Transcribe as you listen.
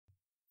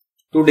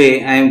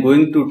Today I am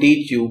going to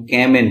teach you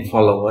cam and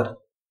follower.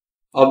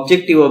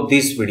 Objective of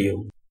this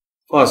video: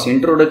 first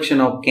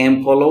introduction of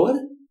cam follower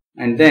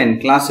and then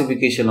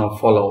classification of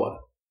follower.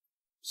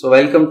 So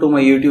welcome to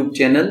my YouTube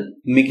channel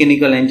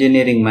Mechanical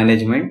Engineering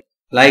Management.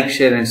 Like,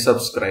 share and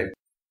subscribe.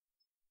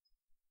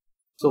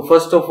 So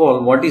first of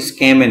all, what is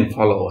cam and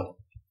follower?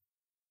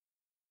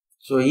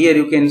 So here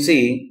you can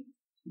see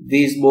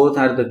these both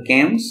are the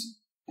cams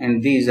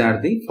and these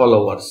are the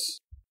followers.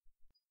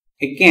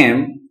 A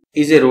cam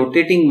is a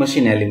rotating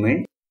machine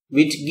element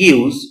which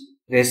gives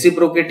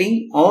reciprocating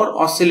or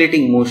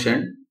oscillating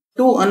motion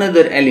to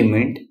another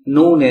element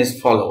known as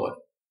follower.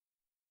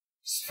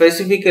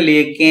 Specifically,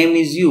 a cam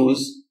is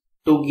used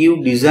to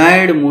give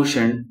desired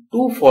motion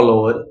to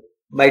follower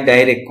by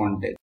direct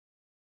contact.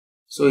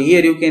 So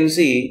here you can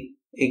see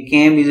a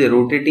cam is a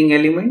rotating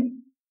element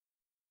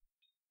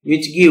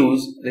which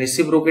gives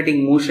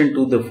reciprocating motion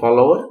to the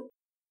follower.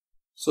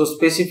 So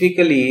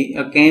specifically,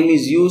 a cam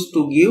is used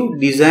to give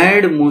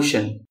desired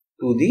motion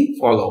to the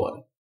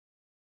follower.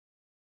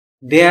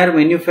 They are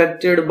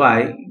manufactured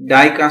by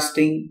die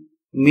casting,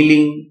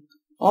 milling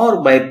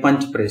or by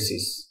punch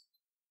presses.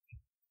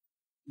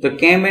 The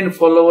cam and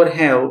follower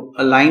have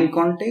a line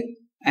contact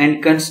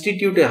and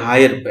constitute a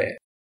higher pair.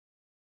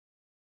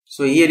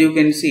 So here you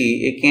can see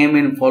a cam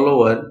and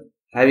follower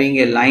having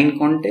a line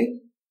contact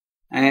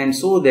and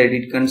so that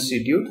it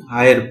constitutes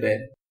higher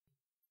pair.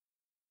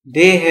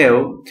 They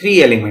have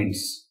three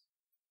elements.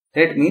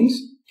 That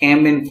means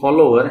cam and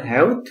follower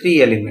have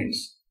three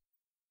elements.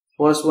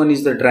 First one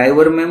is the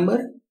driver member,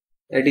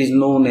 that is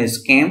known as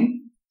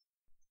cam.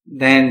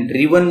 Then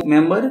driven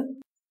member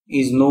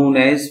is known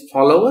as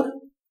follower.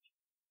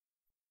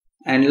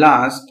 And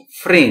last,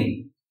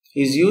 frame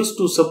is used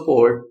to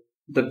support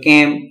the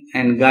cam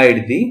and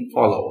guide the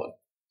follower.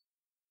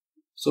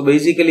 So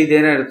basically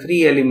there are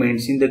three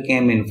elements in the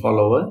cam and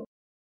follower.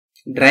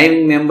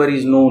 Driving member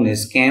is known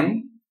as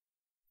cam.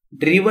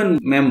 Driven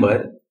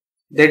member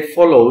that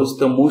follows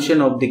the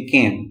motion of the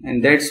cam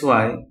and that's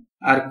why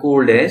are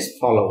called as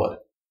follower.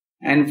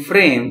 And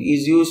frame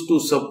is used to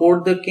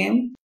support the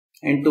cam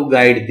and to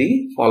guide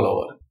the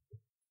follower.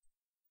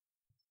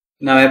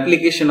 Now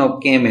application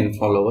of cam and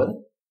follower.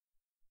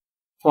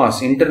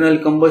 First, internal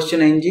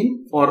combustion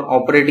engine for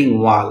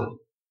operating valve.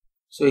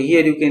 So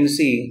here you can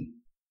see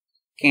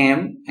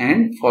cam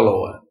and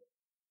follower,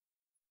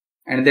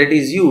 and that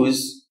is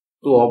used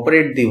to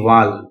operate the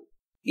valve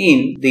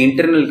in the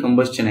internal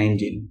combustion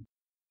engine.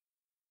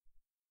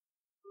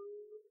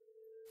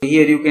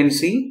 Here you can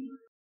see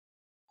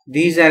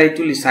these are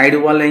actually side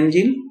valve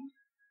engine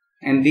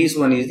and this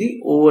one is the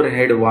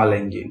overhead valve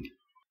engine.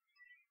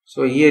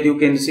 So here you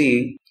can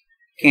see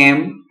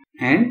cam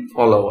and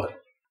follower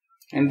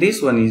and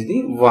this one is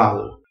the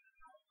valve.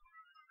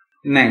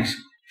 Next,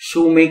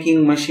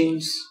 shoemaking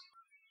machines,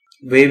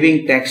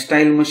 weaving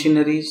textile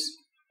machineries,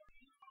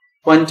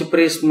 punch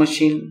press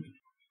machine,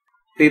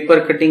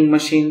 paper cutting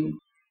machine.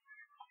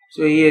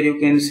 So here you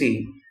can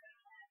see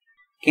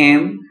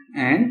cam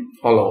and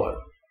follower.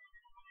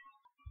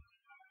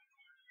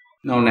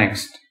 Now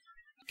next,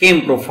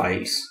 cam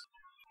profiles.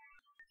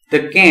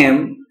 The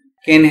cam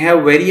can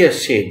have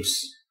various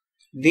shapes.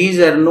 These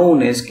are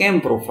known as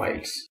cam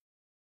profiles.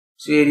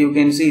 So here you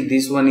can see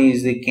this one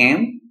is the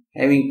cam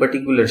having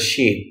particular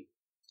shape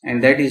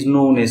and that is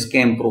known as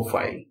cam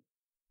profile.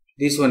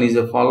 This one is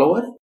a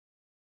follower.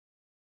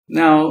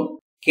 Now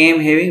cam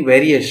having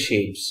various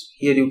shapes.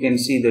 Here you can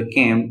see the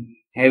cam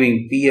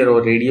having pier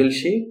or radial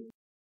shape.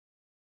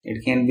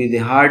 It can be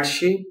the heart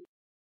shape.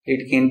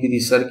 It can be the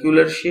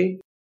circular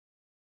shape.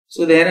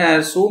 So there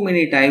are so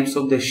many types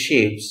of the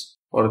shapes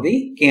for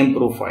the cam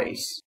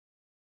profiles.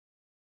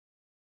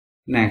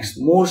 Next,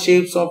 more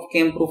shapes of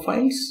cam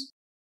profiles.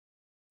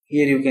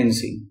 Here you can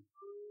see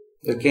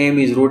the cam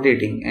is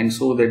rotating and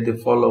so that the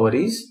follower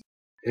is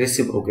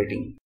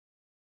reciprocating.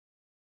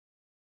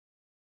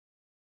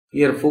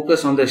 Here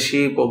focus on the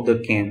shape of the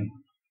cam.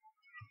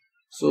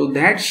 So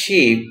that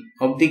shape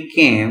of the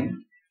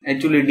cam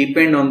actually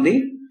depend on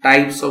the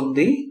types of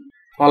the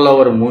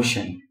follower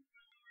motion.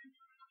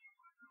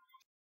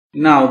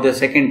 Now the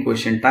second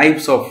question,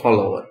 types of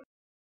follower.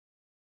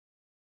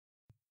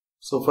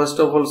 So first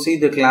of all, see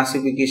the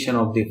classification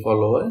of the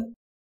follower.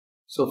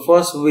 So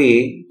first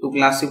way to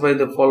classify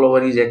the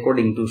follower is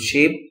according to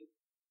shape.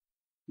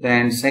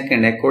 Then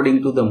second,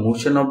 according to the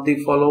motion of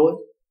the follower.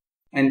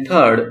 And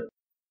third,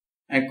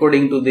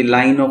 according to the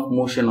line of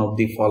motion of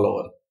the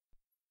follower.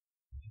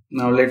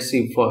 Now let's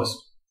see first.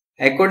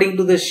 According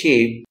to the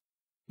shape,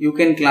 you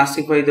can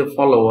classify the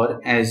follower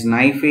as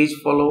knife edge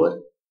follower,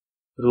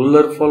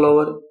 ruler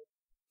follower,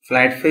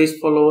 flat face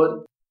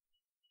follower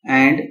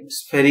and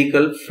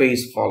spherical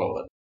face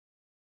follower.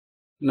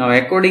 Now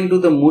according to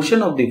the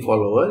motion of the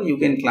follower, you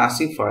can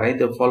classify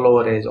the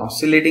follower as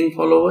oscillating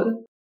follower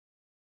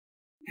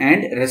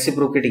and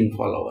reciprocating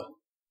follower.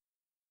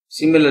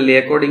 Similarly,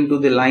 according to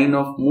the line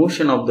of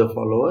motion of the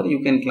follower,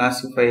 you can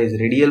classify as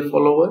radial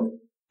follower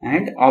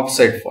and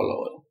offset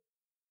follower.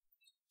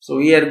 So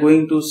we are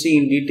going to see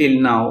in detail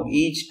now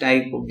each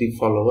type of the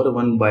follower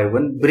one by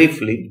one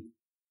briefly.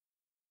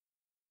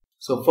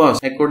 So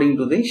first, according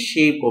to the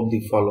shape of the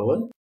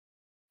follower,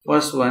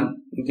 first one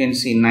you can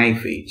see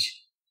knife edge.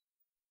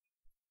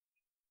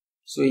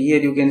 So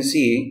here you can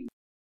see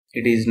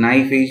it is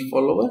knife edge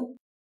follower,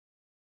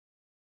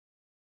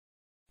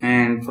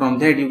 and from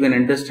that you can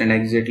understand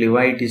exactly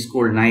why it is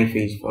called knife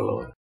edge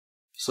follower.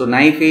 So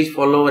knife edge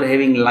follower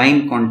having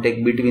line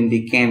contact between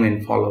the cam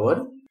and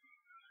follower.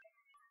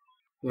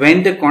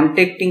 When the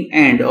contacting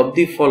end of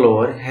the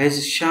follower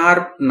has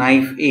sharp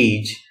knife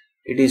edge,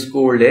 it is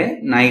called a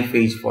knife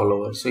edge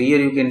follower. So here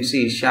you can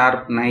see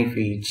sharp knife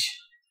edge.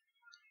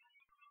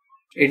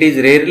 It is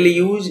rarely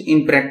used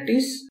in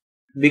practice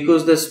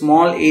because the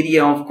small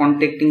area of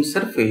contacting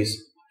surface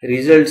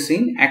results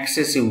in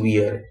excessive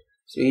wear.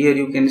 So here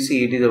you can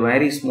see it is a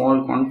very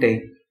small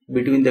contact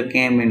between the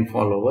cam and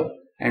follower,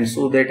 and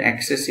so that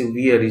excessive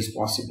wear is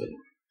possible.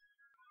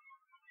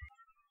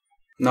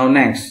 Now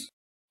next,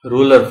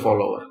 roller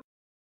follower.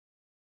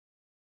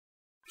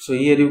 So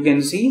here you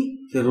can see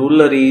the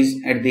roller is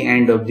at the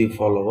end of the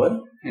follower,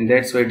 and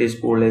that's why it is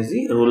called as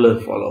the roller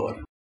follower.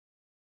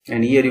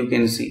 And here you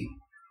can see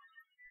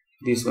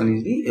this one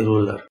is the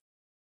roller.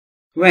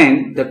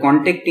 When the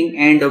contacting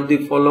end of the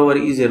follower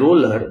is a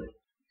roller,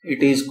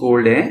 it is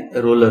called a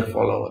roller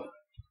follower.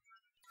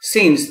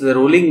 Since the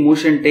rolling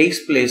motion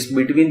takes place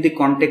between the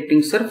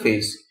contacting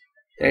surface,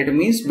 that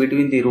means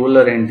between the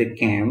roller and the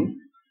cam,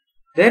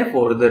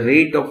 therefore the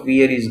rate of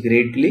wear is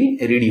greatly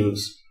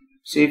reduced.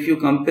 So if you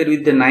compare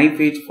with the knife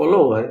edge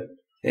follower,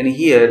 then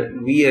here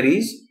wear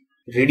is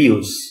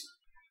reduced.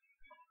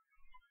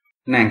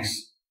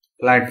 Next,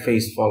 flat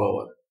face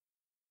follower.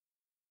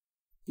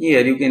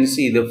 Here you can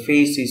see the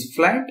face is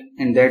flat,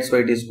 and that's why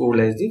it is called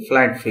as the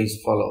flat face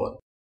follower.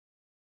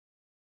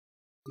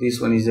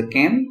 This one is the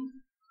cam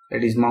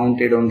that is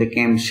mounted on the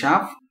cam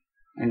shaft,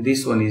 and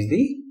this one is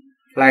the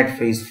flat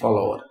face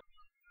follower.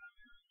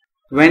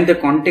 When the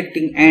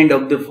contacting end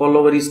of the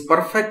follower is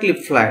perfectly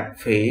flat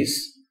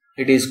face,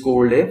 it is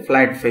called a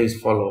flat face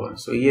follower.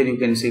 So here you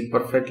can see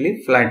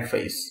perfectly flat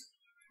face.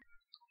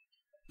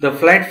 The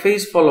flat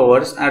face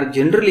followers are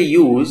generally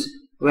used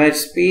where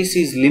space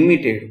is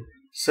limited,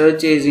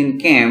 such as in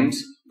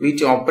cams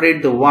which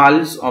operate the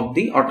valves of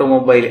the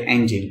automobile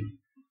engine.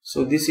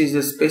 So this is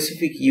the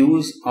specific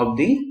use of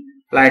the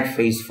flat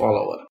face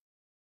follower.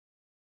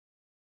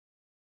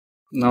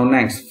 Now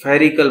next,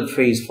 spherical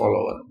face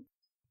follower.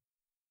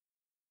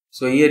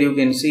 So here you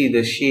can see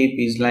the shape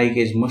is like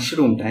a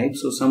mushroom type.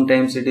 So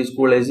sometimes it is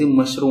called as a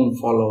mushroom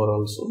follower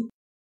also.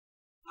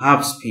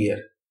 Half sphere.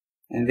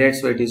 And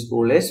that's why it is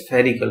called as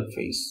spherical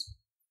face.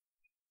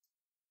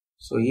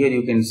 So here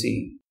you can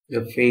see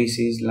the face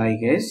is like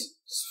a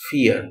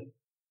sphere.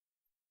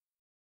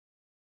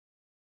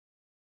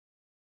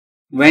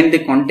 When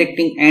the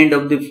contacting end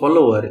of the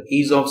follower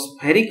is of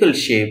spherical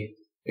shape,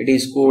 it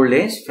is called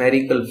a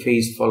spherical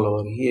face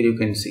follower. Here you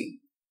can see.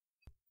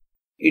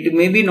 It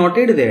may be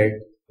noted that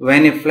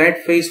when a flat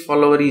face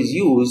follower is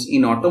used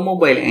in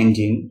automobile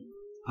engine,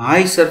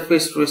 high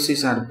surface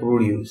stresses are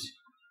produced.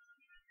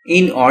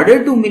 In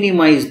order to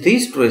minimize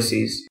these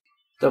stresses,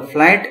 the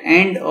flat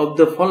end of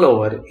the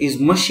follower is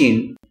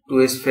machined to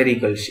a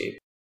spherical shape.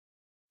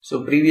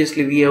 So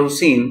previously we have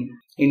seen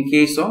in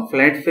case of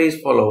flat face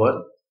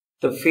follower,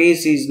 the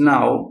face is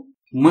now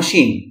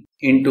machined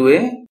into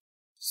a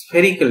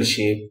spherical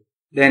shape,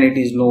 then it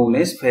is known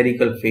as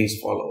spherical face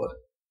follower.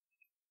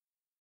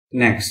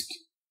 Next,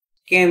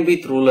 cam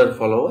with roller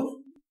follower.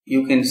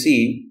 You can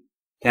see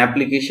the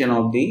application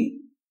of the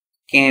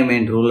cam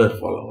and roller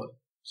follower.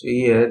 So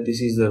here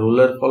this is the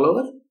roller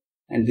follower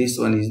and this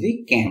one is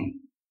the cam.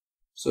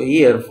 So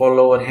here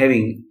follower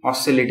having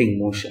oscillating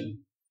motion,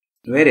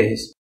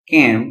 whereas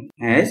cam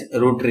has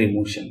rotary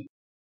motion.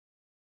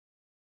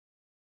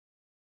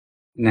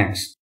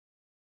 Next,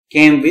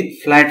 cam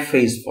with flat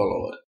face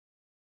follower.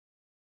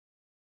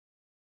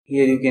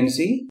 Here you can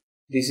see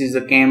this is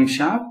the cam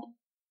shaft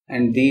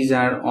and these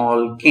are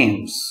all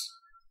cams.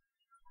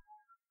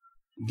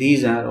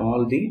 These are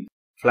all the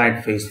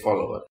flat face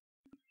follower.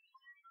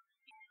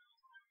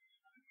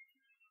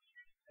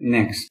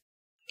 Next,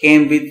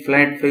 cam with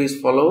flat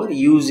face follower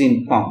used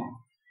in pump.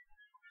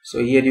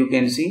 So here you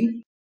can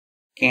see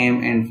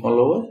cam and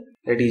follower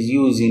that is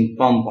used in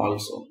pump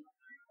also.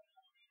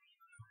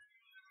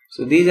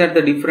 So these are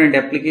the different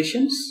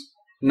applications.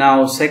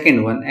 Now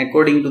second one,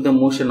 according to the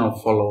motion of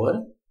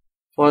follower.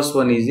 First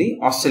one is the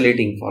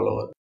oscillating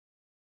follower.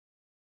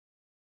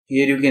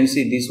 Here you can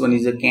see this one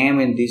is a cam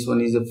and this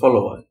one is a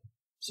follower.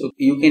 So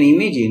you can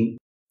imagine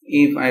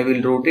if I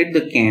will rotate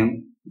the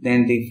cam,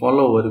 then the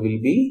follower will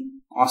be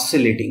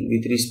oscillating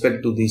with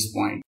respect to this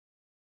point.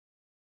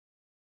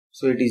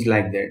 So it is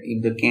like that.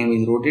 If the cam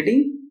is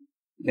rotating,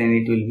 then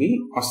it will be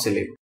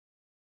oscillate.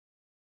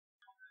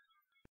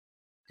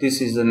 This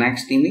is the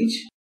next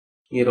image.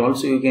 Here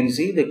also you can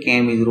see the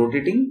cam is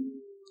rotating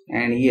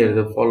and here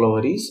the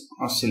follower is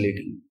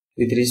oscillating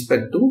with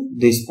respect to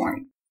this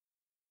point.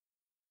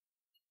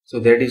 So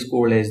that is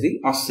called as the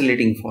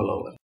oscillating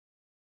follower.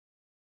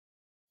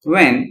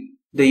 When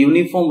the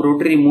uniform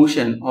rotary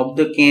motion of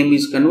the cam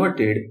is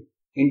converted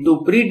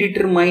into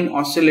predetermined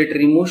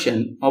oscillatory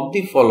motion of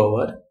the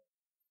follower,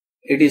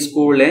 it is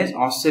called as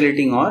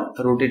oscillating or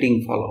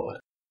rotating follower.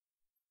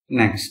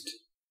 Next,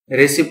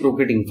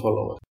 reciprocating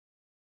follower.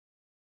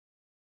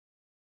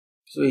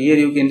 So here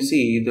you can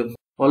see the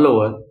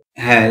follower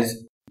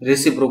has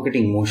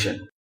reciprocating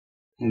motion,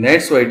 and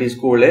that's why it is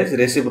called as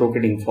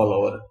reciprocating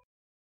follower.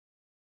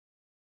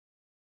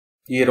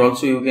 Here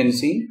also you can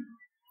see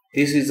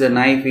this is a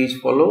knife edge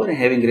follower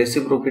having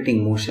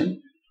reciprocating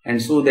motion,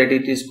 and so that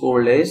it is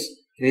called as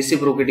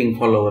reciprocating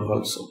follower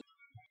also.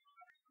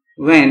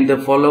 When the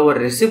follower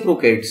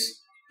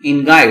reciprocates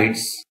in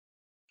guides,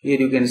 here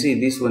you can see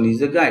this one is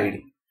the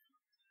guide.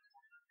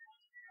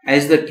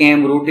 As the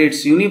cam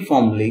rotates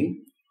uniformly,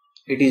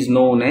 it is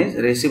known as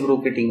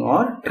reciprocating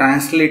or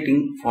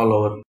translating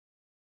follower.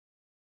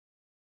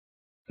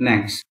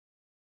 Next,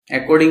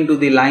 according to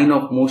the line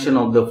of motion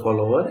of the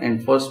follower,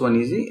 and first one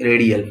is the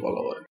radial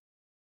follower.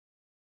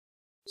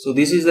 So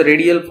this is the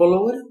radial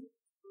follower,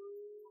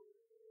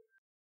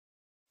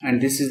 and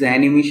this is the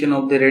animation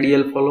of the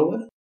radial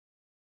follower.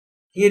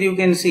 Here you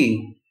can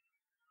see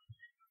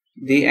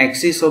the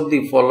axis of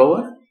the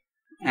follower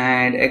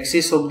and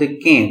axis of the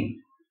cam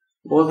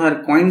both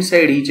are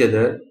coincide each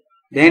other,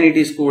 then it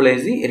is called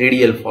as the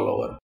radial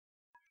follower.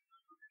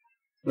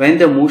 When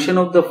the motion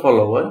of the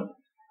follower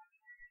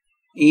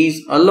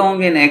is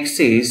along an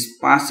axis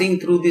passing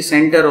through the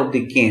center of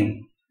the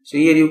cam. So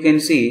here you can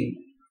see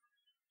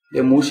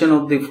the motion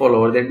of the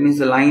follower, that means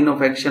the line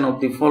of action of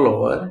the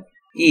follower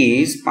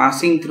is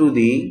passing through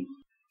the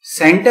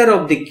center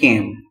of the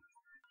cam,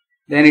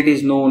 then it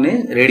is known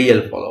as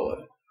radial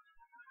follower.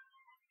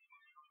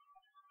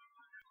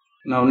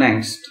 Now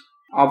next,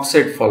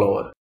 offset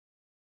follower.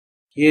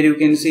 Here you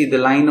can see the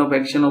line of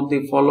action of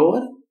the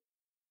follower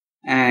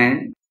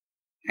and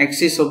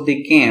axis of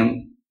the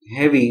cam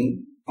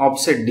having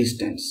offset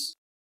distance.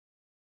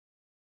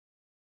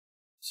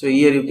 So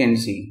here you can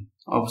see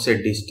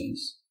offset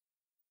distance.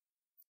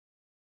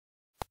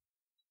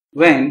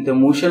 When the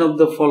motion of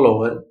the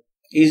follower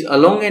is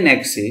along an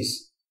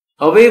axis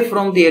away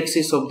from the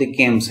axis of the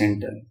cam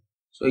center.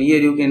 So here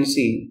you can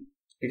see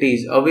it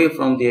is away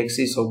from the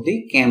axis of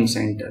the cam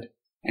center,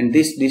 and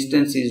this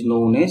distance is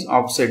known as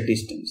offset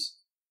distance.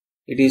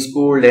 It is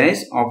called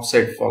as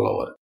offset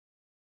follower.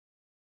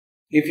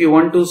 If you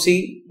want to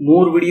see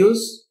more videos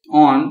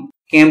on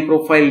cam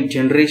profile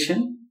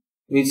generation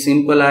with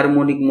simple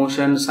harmonic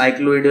motion,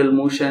 cycloidal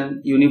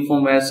motion,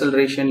 uniform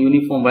acceleration,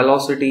 uniform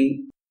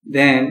velocity,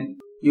 then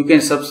you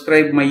can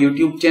subscribe my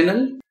YouTube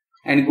channel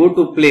and go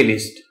to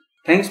playlist.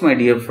 Thanks my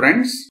dear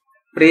friends.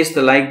 Press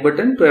the like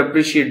button to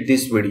appreciate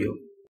this video.